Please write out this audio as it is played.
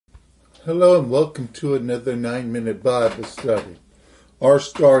Hello and welcome to another 9-minute Bible study. Our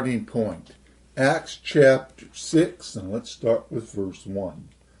starting point, Acts chapter 6, and let's start with verse 1.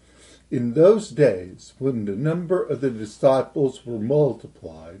 In those days, when the number of the disciples were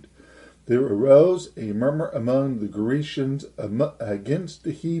multiplied, there arose a murmur among the Grecians against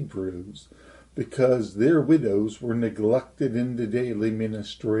the Hebrews, because their widows were neglected in the daily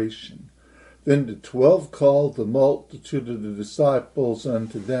ministration. Then the 12 called the multitude of the disciples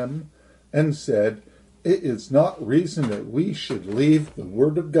unto them, and said, It is not reason that we should leave the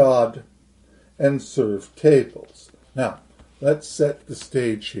word of God and serve tables. Now, let's set the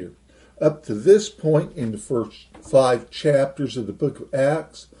stage here. Up to this point in the first 5 chapters of the book of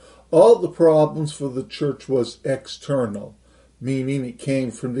Acts, all the problems for the church was external, meaning it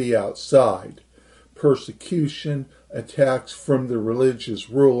came from the outside. Persecution, attacks from the religious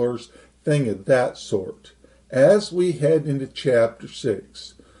rulers, thing of that sort. As we head into chapter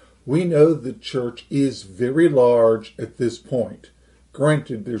 6, we know the church is very large at this point.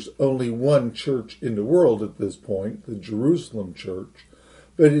 Granted, there's only one church in the world at this point, the Jerusalem church,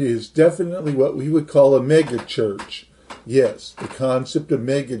 but it is definitely what we would call a mega church. Yes, the concept of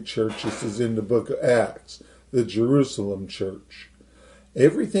mega churches is in the book of Acts, the Jerusalem church.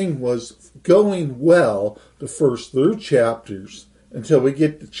 Everything was going well the first 3 chapters until we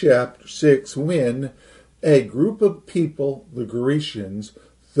get to chapter 6, when a group of people, the Grecians,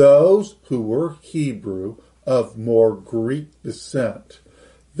 those who were Hebrew of more Greek descent,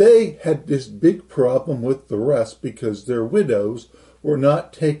 they had this big problem with the rest because their widows were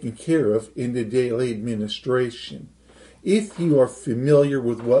not taken care of in the daily administration. If you are familiar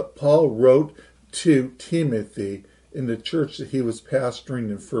with what Paul wrote to Timothy in the church that he was pastoring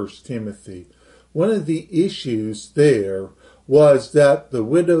in 1 Timothy, one of the issues there was that the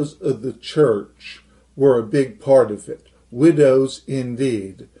widows of the church were a big part of it. Widows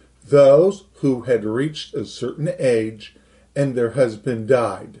indeed, those who had reached a certain age and their husband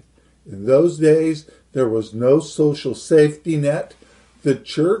died. In those days, there was no social safety net. The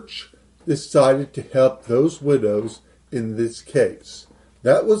church decided to help those widows in this case.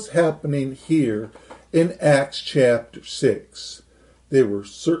 That was happening here in Acts chapter 6. There were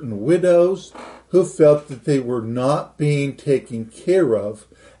certain widows who felt that they were not being taken care of,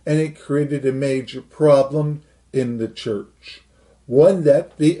 and it created a major problem in the church, one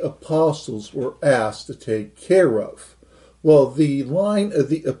that the apostles were asked to take care of. Well, the line of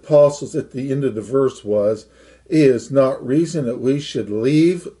the apostles at the end of the verse is not reason that we should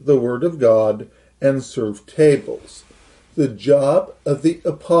leave the word of God and serve tables. The job of the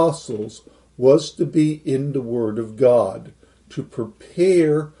apostles was to be in the word of God, to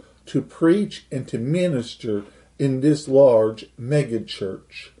prepare, to preach, and to minister in this large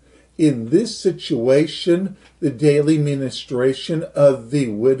megachurch. In this situation, the daily ministration of the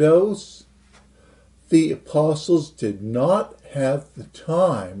widows, the apostles did not have the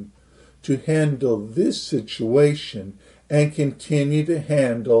time to handle this situation and continue to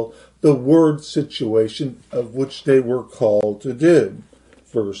handle the word situation of which they were called to do.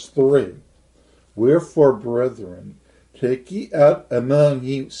 Verse 3, Wherefore, brethren, take ye out among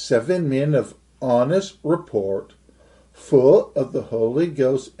you 7 men of honest report, full of the Holy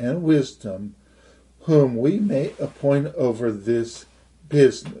Ghost and wisdom, whom we may appoint over this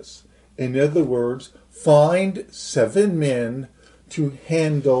business. In other words, find 7 men to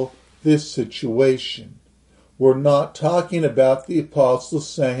handle this situation. We're not talking about the apostles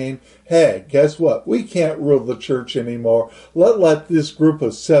saying, hey, guess what? We can't rule the church anymore. Let this group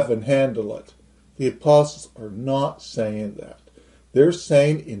of 7 handle it. The apostles are not saying that. They're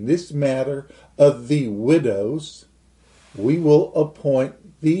saying in this matter of the widows, we will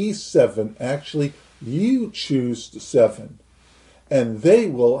appoint these 7. Actually, you choose the 7. And they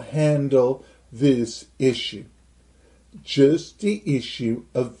will handle this issue. Just the issue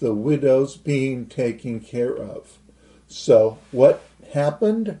of the widows being taken care of. So, what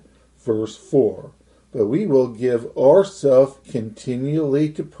happened? Verse 4. But we will give ourselves continually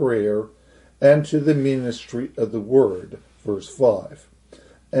to prayer and to the ministry of the word. Verse 5.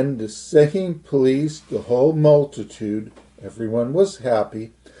 And the saying pleased the whole multitude. Everyone was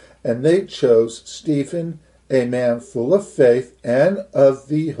happy. And they chose Stephen, a man full of faith and of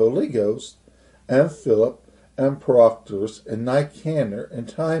the Holy Ghost, and Philip, and Proctorus, and Nicanor, and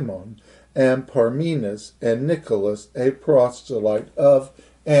Timon, and Parmenas, and Nicholas, a proselyte of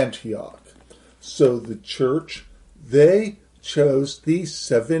Antioch. So the church, they chose these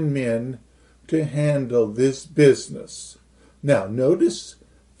 7 men to handle this business. Now, notice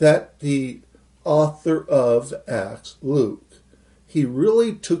that the author of Acts, Luke, he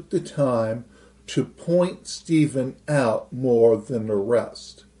really took the time to point Stephen out more than the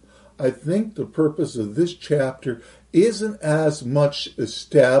rest. I think the purpose of this chapter isn't as much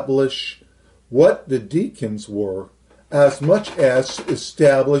establish what the deacons were, as much as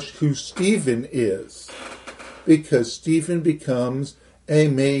establish who Stephen is. Because Stephen becomes a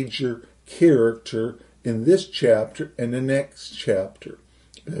major character in this chapter and the next chapter,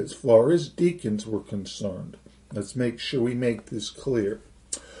 as far as deacons were concerned. Let's make sure we make this clear.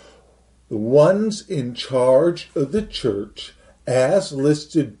 The ones in charge of the church, as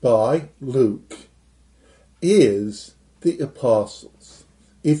listed by Luke, is the apostles.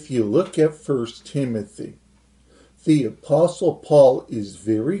 If you look at 1 Timothy, the Apostle Paul is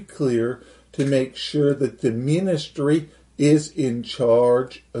very clear to make sure that the ministry is in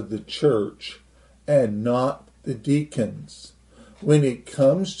charge of the church and not the deacons. When it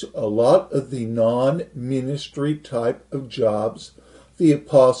comes to a lot of the non-ministry type of jobs, the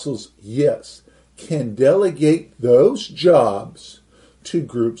apostles, yes, can delegate those jobs to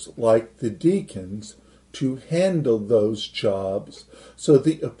groups like the deacons to handle those jobs, so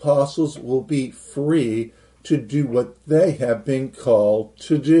the apostles will be free to do what they have been called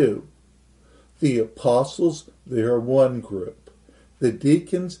to do. The apostles, they are one group. The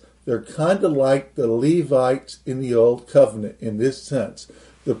deacons, they're kind of like the Levites in the Old Covenant in this sense.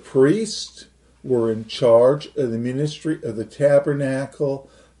 The priests were in charge of the ministry of the tabernacle.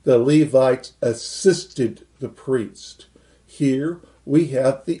 The Levites assisted the priest. Here we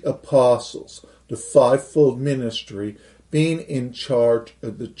have the apostles, the fivefold ministry, being in charge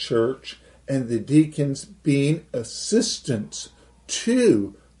of the church, and the deacons being assistants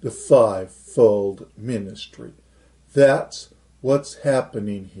to the fivefold ministry. That's what's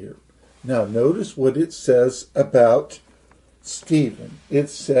happening here. Now notice what it says about Stephen. It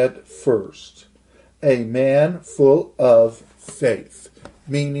said first, a man full of faith,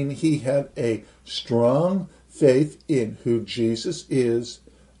 meaning he had a strong faith in who Jesus is,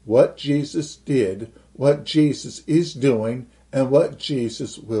 what Jesus did, what Jesus is doing, and what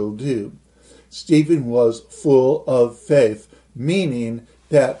Jesus will do. Stephen was full of faith, meaning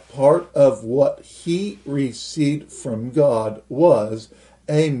that part of what he received from God was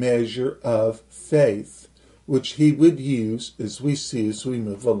a measure of faith, which he would use, as we see as we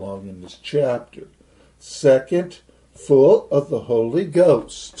move along in this chapter. Second, full of the Holy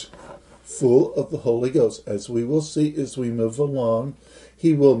Ghost. Full of the Holy Ghost. As we will see as we move along,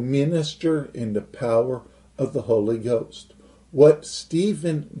 he will minister in the power of the Holy Ghost. What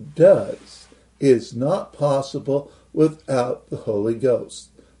Stephen does is not possible without the Holy Ghost.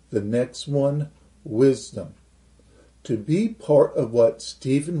 The next one, wisdom. To be part of what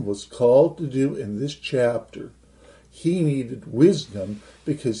Stephen was called to do in this chapter, he needed wisdom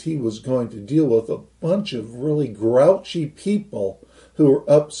because he was going to deal with a bunch of really grouchy people who were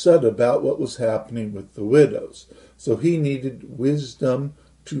upset about what was happening with the widows. So he needed wisdom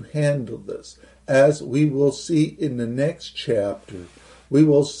to handle this. As we will see in the next chapter, we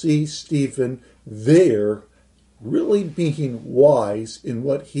will see Stephen there really being wise in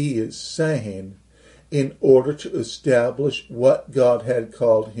what he is saying in order to establish what God had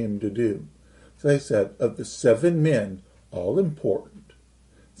called him to do. As I said, of the 7 men, all important,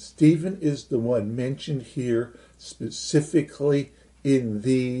 Stephen is the one mentioned here specifically in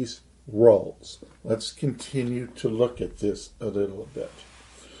these roles. Let's continue to look at this a little bit.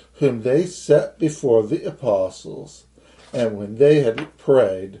 Whom they set before the apostles, and when they had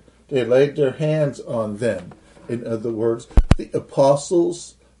prayed, they laid their hands on them. In other words, the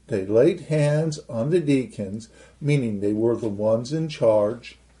apostles, they laid hands on the deacons, meaning they were the ones in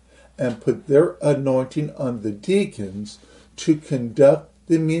charge, and put their anointing on the deacons to conduct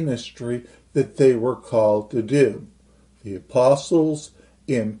the ministry that they were called to do. The apostles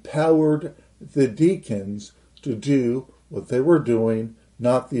empowered the deacons to do what they were doing,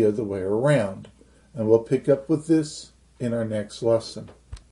 not the other way around. And we'll pick up with this in our next lesson.